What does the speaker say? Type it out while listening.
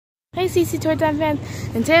Hey CC Toy Time fans,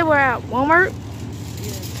 and today we're at Walmart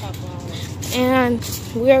and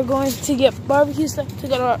we are going to get barbecue stuff to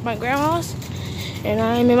go to my grandma's, and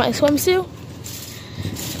I'm in my swimsuit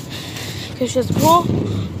because she's cool.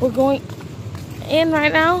 We're going in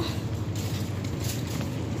right now,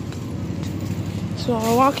 so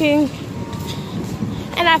we're walking,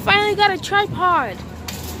 and I finally got a tripod,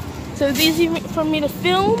 so it's easy for me to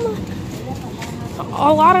film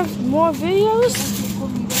a lot of more videos.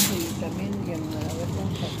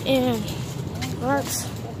 And let's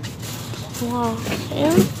walk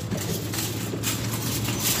in.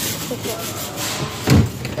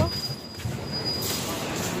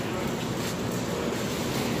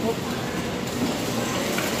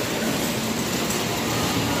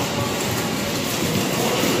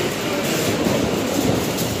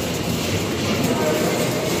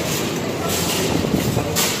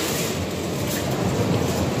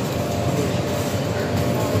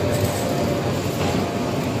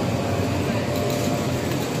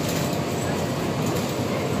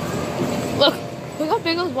 Look how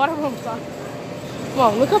big those watermelons are. Come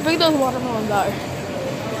on, look how big those watermelons are.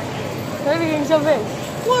 They're getting so big.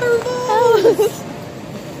 Watermelons!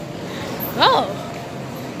 Oh,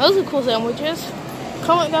 those are cool sandwiches.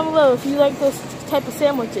 Comment down below if you like those type of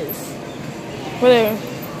sandwiches. Where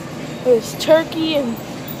there's turkey and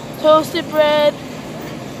toasted bread,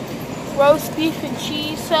 roast beef and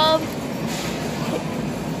cheese sub.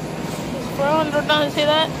 I don't know how to say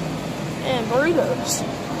that. And burritos.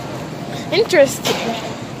 Interesting.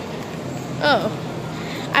 Oh,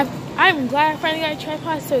 I'm glad I finally got a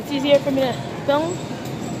tripod, so it's easier for me to film.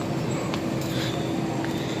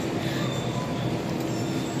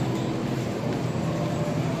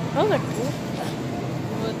 Those are cool.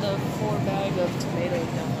 With the 4 bag of tomatoes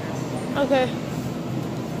down there. Okay.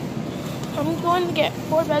 I'm going to get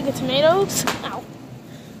 4 bags of tomatoes. Ow.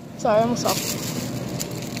 Sorry, I almost fell.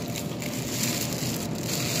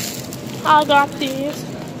 I got these.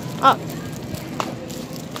 Up.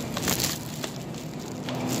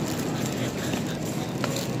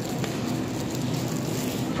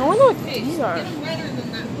 I wonder what these are. Get them redder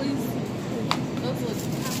than that, please. Those look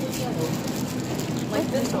halfway yellow. Like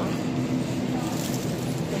this one.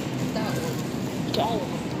 Like that one. Okay.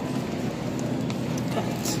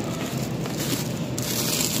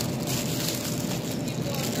 Keep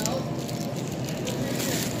going out.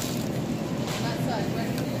 That side,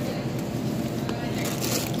 right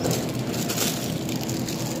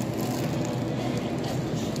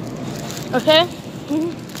there. Okay.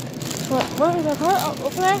 Where is the car? Oh,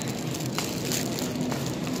 over there.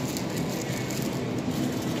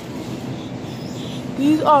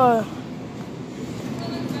 These are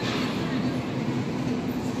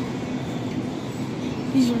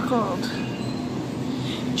called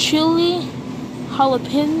chili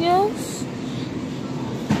jalapenos.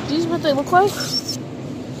 These are what they look like.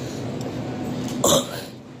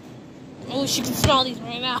 Oh, she can smell these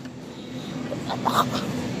right now.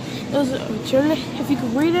 Those are chili. If you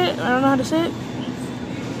can read it, I don't know how to say it.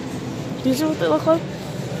 These are what they look like.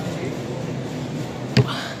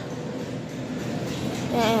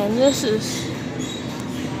 And this is,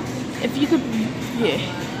 if you could, yeah,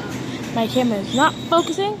 my camera is not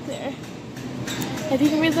focusing there. If you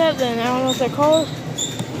can read that, then I don't know what they're called.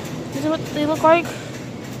 These are what they look like.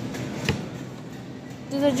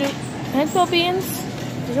 These are just pinto beans.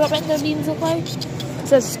 These are what pinto beans look like. It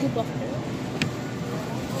says scoop up.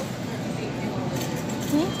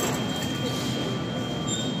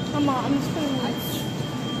 I'm just putting this.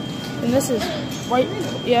 And this is white.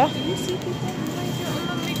 Yeah. Can you see people behind you? I'm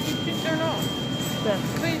gonna make you turn off. There.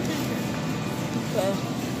 Pay attention. Okay.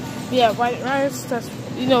 Yeah, white rice. That's,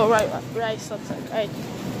 you know what rice looks like, right?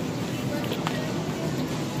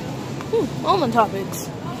 Almond toppings.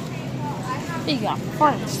 We got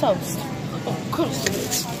French toast. Oh,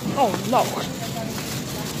 goodness. Oh no.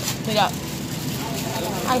 We got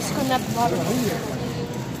ice cream at the bottom.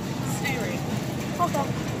 Okay.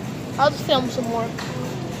 I'll just film some more.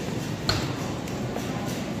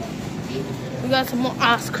 We got some more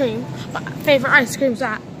ice cream. My favorite ice cream's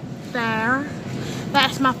out there.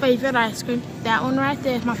 That's my favorite ice cream. That one right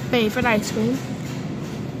there is my favorite ice cream.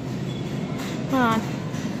 Hold on.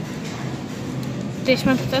 This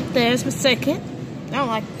one up there is my second. I don't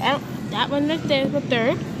like that. That one right there is my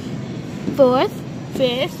third. 4th,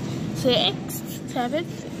 5th, 6th,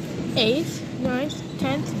 7th, 8th, 9th,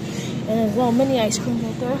 10th. And there's a little mini ice cream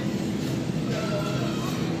right there.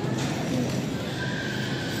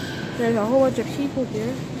 There's a whole bunch of people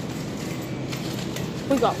here.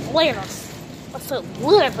 We got lettuce. What's up?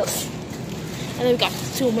 Lettuce. And then we got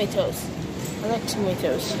tomatoes. I like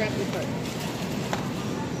tomatoes.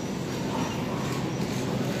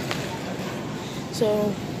 So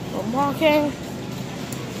I'm walking.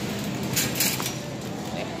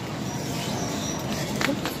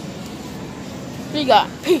 We got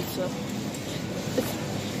pizza.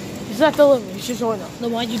 It's not delivered, it's just order. The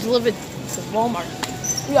one you delivered to Walmart.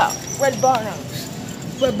 We got Red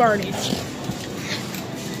Barnos. Red Barnage.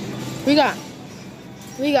 We got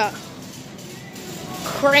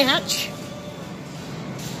Cranch.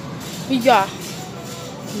 We got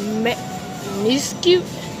Misk.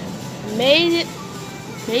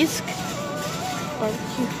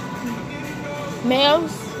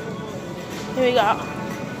 Mayos. And we got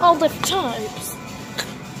all different types.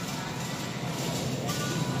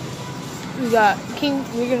 We got King.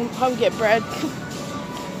 We're gonna probably get bread.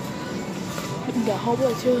 We got a whole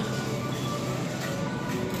bunch too.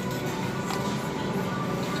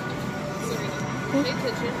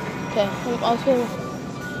 Okay, also a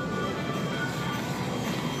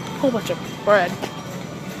whole bunch of bread.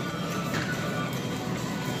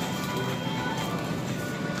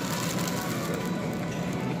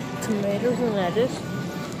 Tomatoes and lettuce.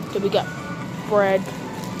 So we got bread.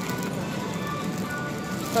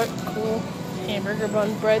 Alright, cool. Hamburger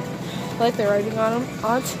bun bread. I like the writing on them.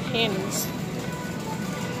 Aunt Annie's.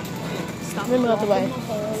 Stop Let me out the way. the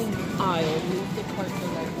whole aisle. Move the cart to the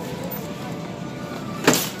right way.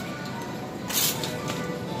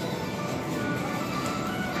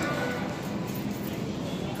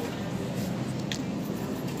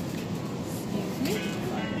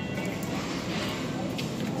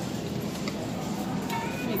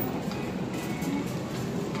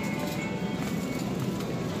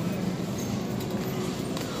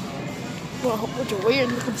 Well, a whole bunch of weird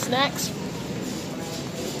looking snacks.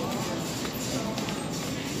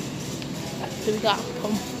 So we got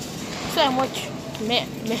sandwich,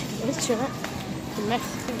 restaurant, some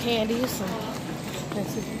Mexican candies, and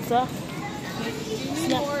some stuff.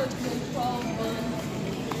 Snap.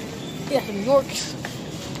 We got some Yorks.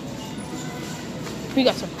 We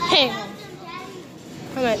got some ham.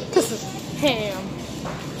 Alright, this is ham.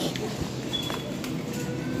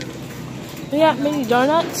 We got mini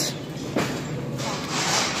donuts.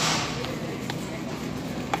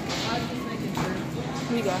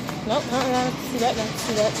 We got nope, not see that, not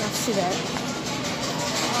see that, not see that.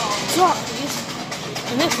 Talkies.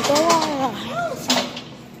 And this is the wire.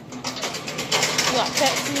 We got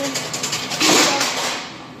Pepsi.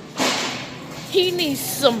 He needs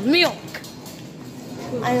some milk.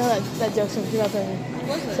 I know that joke's from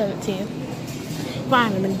 2017.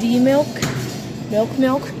 Vitamin D milk. Milk.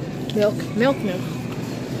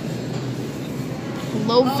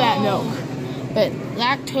 Low fat milk. But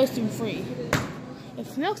lactose and free.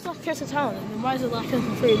 If milk's lactose intolerant, then why is it lactose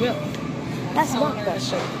and free milk? That's not that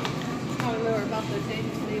shit. I don't know about the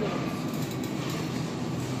Danish tomatoes.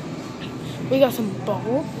 We got some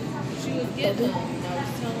bowl. She was getting them, and I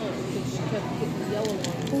was telling her because she kept getting the yellow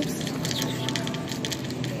one. Oops.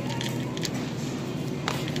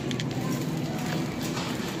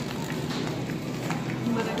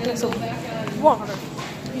 But I gotta go back out and Water.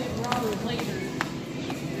 get Robert later.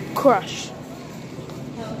 Crush.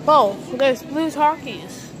 Oh, there's blue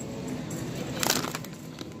Talkies.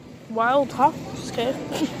 Wild Talkies, okay.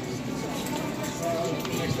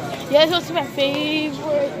 Yeah, it's also my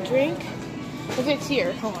favorite drink. If it's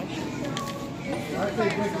here, hold on.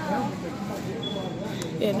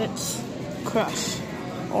 And it's Crush.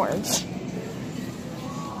 Orange.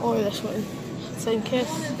 Or this one. Same kiss.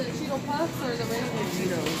 The Cheeto Puffs or the regular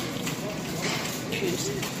Cheetos? Choose.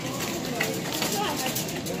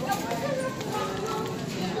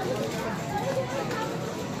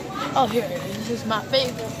 Oh, here it is. This is my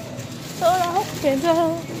favorite soda.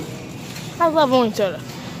 I love orange soda.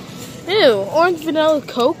 Ew, orange vanilla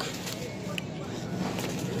Coke.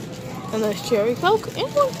 And there's cherry Coke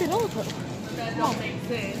and orange vanilla Coke. That don't make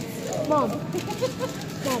sense. Mom.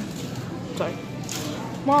 Sorry.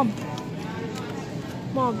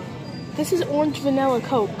 Mom. This is orange vanilla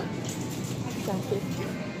Coke. Sounds good.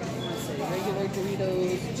 Regular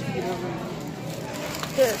Doritos,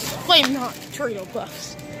 Cheetos. There's Flaming Hot Cheeto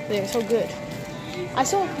Puffs. They're so good. I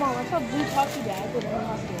saw Mom. I saw blue Talkie bag with a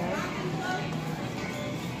Talkie bag.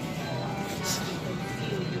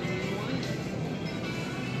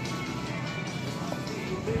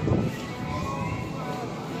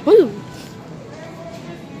 Woo!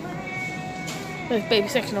 There's baby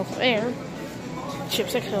section over there. Chip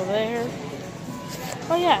section over there.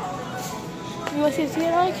 Oh yeah. You want to see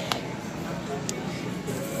it like?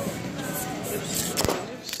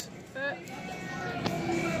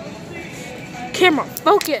 Camera,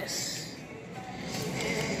 focus.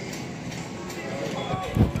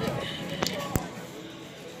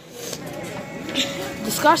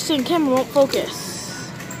 Disgusting camera won't focus.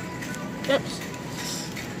 Oops.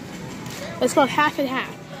 It's called Half and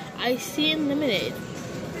Half. Icy and limited.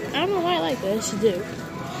 I don't know why I like this. I should do.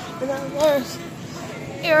 And then there's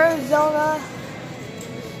Arizona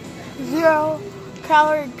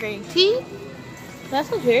 0-calorie green tea. That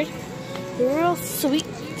sounds weird. Real sweet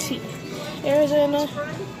tea. Arizona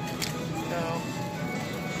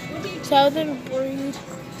Southern breed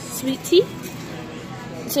sweet tea.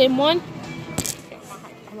 Same one.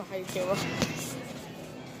 I'm not hiding camera.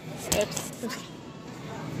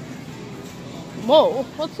 Whoa,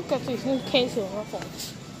 let's look at these new queso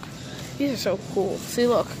waffles. These are so cool. See,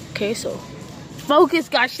 look, queso. Focus,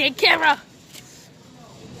 gosh dang camera!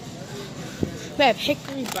 We have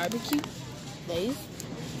hickory barbecue Lay's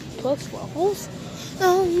plus waffles.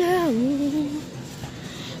 Oh no!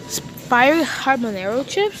 Fiery habanero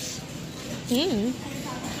chips.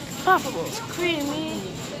 Poppables, creamy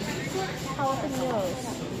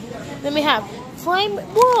jalapenos. Then we have flaming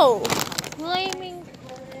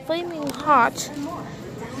hot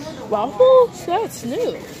waffles. That's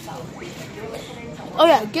new. Oh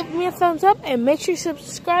yeah, give me a thumbs up and make sure you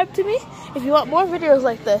subscribe to me if you want more videos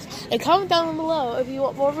like this. And comment down below if you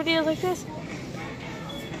want more videos like this.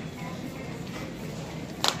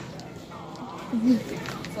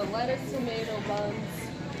 So lettuce, tomato, buns.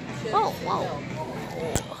 Chips, Oh wow!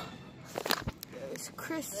 It's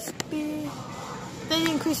crispy, thin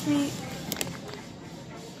and crispy.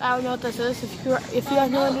 I don't know what this is. If you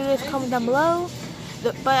guys know what it is, comment down below.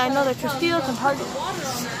 But I know they're tortillas and hard.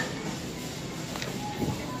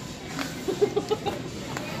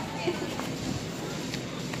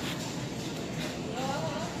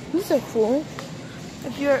 These are cool.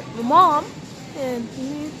 If you're the mom and you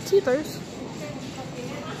need teethers,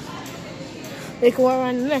 they can wear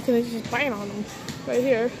around the neck and they just bite on them. Right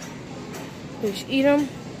here. They just eat them,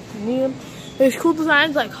 and eat them. There's cool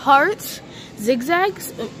designs like hearts,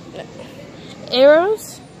 zigzags,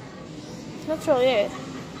 arrows. That's really it.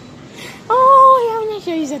 Oh, yeah, I'm not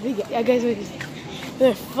sure you said I guess what you say.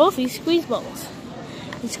 They're fluffy squeeze balls.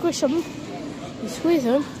 You squish them, you squeeze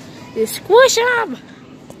them, you squish them!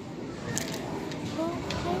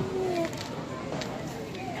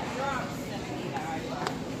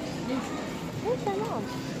 Where's my mom?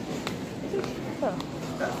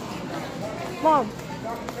 Mom,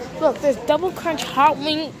 look, there's double crunch hot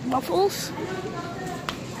wing waffles.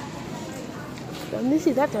 Let me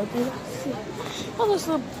see that though. Oh, those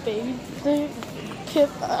little baby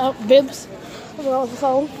bibs. What else is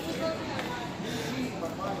called?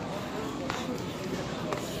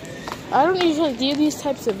 I don't usually do these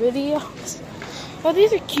types of videos, but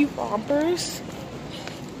these are cute rompers.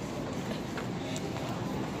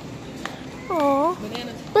 Aww.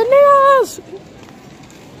 Bananas!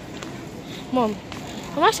 Mom,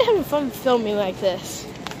 I'm actually having fun filming like this.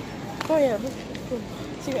 Oh yeah,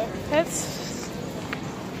 see that? That's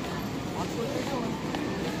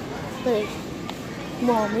there's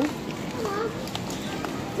Mommy.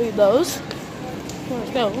 Read those.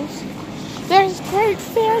 There's those. There's grape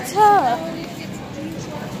Fanta.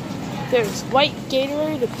 There's white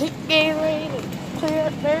Gatorade, and pink Gatorade, and clear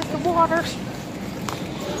American water.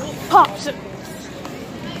 Pops.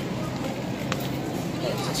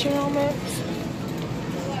 There's trail mix.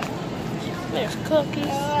 There's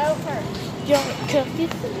cookies. Giant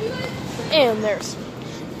cookies. And there's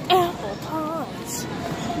apple pies.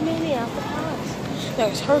 Mini apple pies.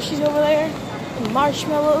 There's Hershey's over there. And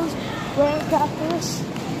marshmallows. Graham crackers.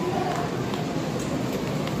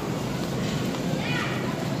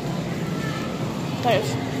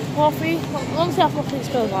 There's fluffy. Let me see how fluffy this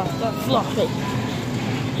pillow is. They're fluffy.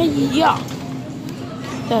 Hey, yeah.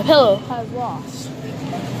 The pillow has lost.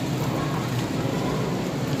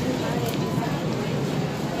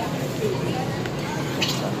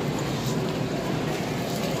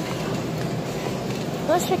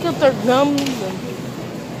 Let's check out their gums.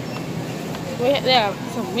 And they have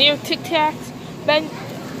some weird Tic Tacs,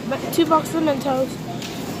 2 boxes of Mentos,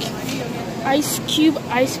 ice cube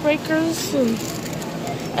icebreakers, and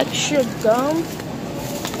extra gum,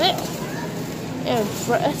 and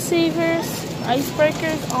fresh savers,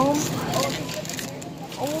 icebreakers,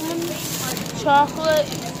 almonds, chocolate,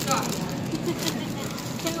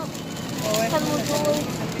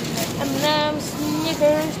 M&M's,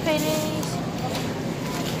 Snickers, paydays,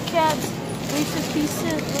 Cats, Reese's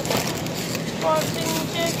Pieces, Sparkling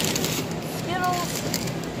Chick, Skittles.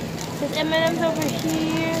 There's M&M's over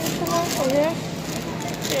here. Over there.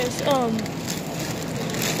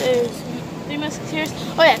 There's 3 Musketeers.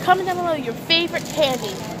 Oh yeah, comment down below your favorite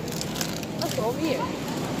candy. Let's go over here.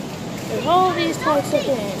 There's all these types of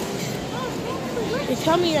candies. You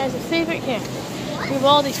tell me your guys' favorite candy. We have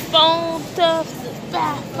all these foam stuff,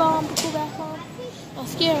 bath bomb, cool bath bomb.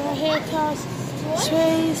 Mascara, hair towels,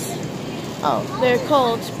 trays. Oh, they're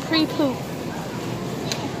called pre-poop.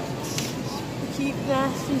 Keep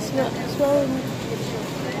nasty swelling.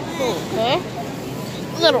 Okay.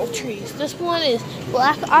 Little trees. This one is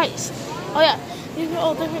black ice. Oh yeah, these are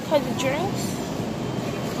all different kinds of drinks.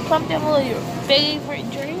 Comment down below your favorite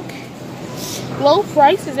drink. Low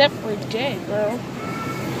prices every day, bro.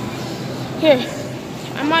 Here,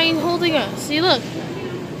 am I holding a? See, look.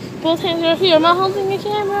 Both hands are here. Am I holding the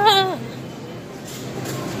camera?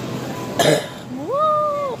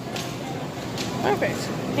 Whoa! Perfect.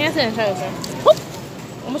 Hand sanitizer. Whoop!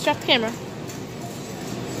 Almost dropped the camera.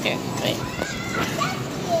 Okay, wait.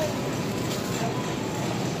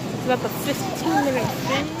 It's about the 15-minute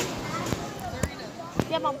thing.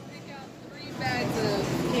 Yeah, Mom. Pick out 3 bags of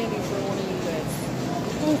candy for one of you guys.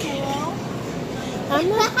 Okay. I'm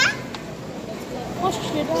not. What should I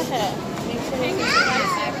have?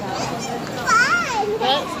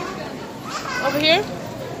 What? Over here?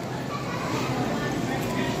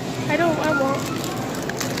 I won't.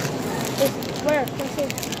 It's where? Let's see.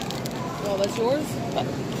 Oh, that's yours?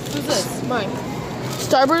 Who's this? Mine.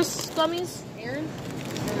 Starburst gummies? Aaron? Or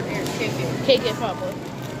Aaron? KK. KK probably.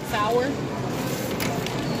 Sour? I'm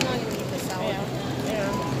not even eating the sour.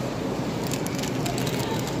 Yeah.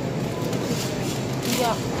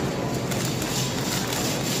 Yeah.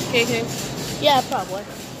 KK. Yeah, probably.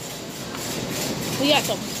 We got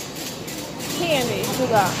some candy. We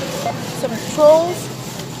got some Trolls,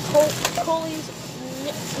 Coley's,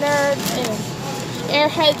 Nerds, and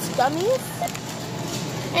Airheads gummies.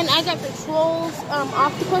 And I got the Trolls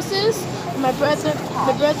octopuses. My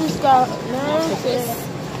brother's got Nerds and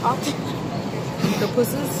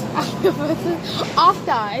Octopuses?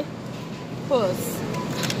 Octi. Puss.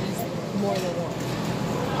 More than one.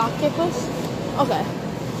 Octopus? Okay.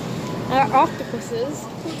 I got octopuses.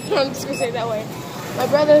 I'm just gonna say it that way. My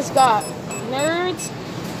brother's got Nerds,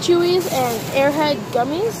 Chewies, and Airhead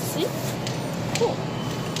gummies. See? Cool.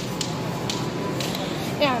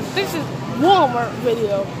 And this is Walmart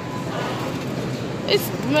video. It's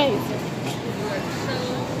amazing.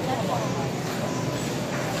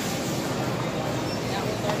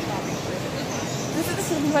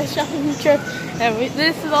 This is my shopping trip, and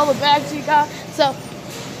this is all the bags we got. So,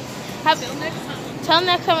 till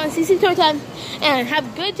next time on CC Toy Time, and have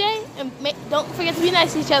a good day, and don't forget to be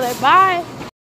nice to each other. Bye.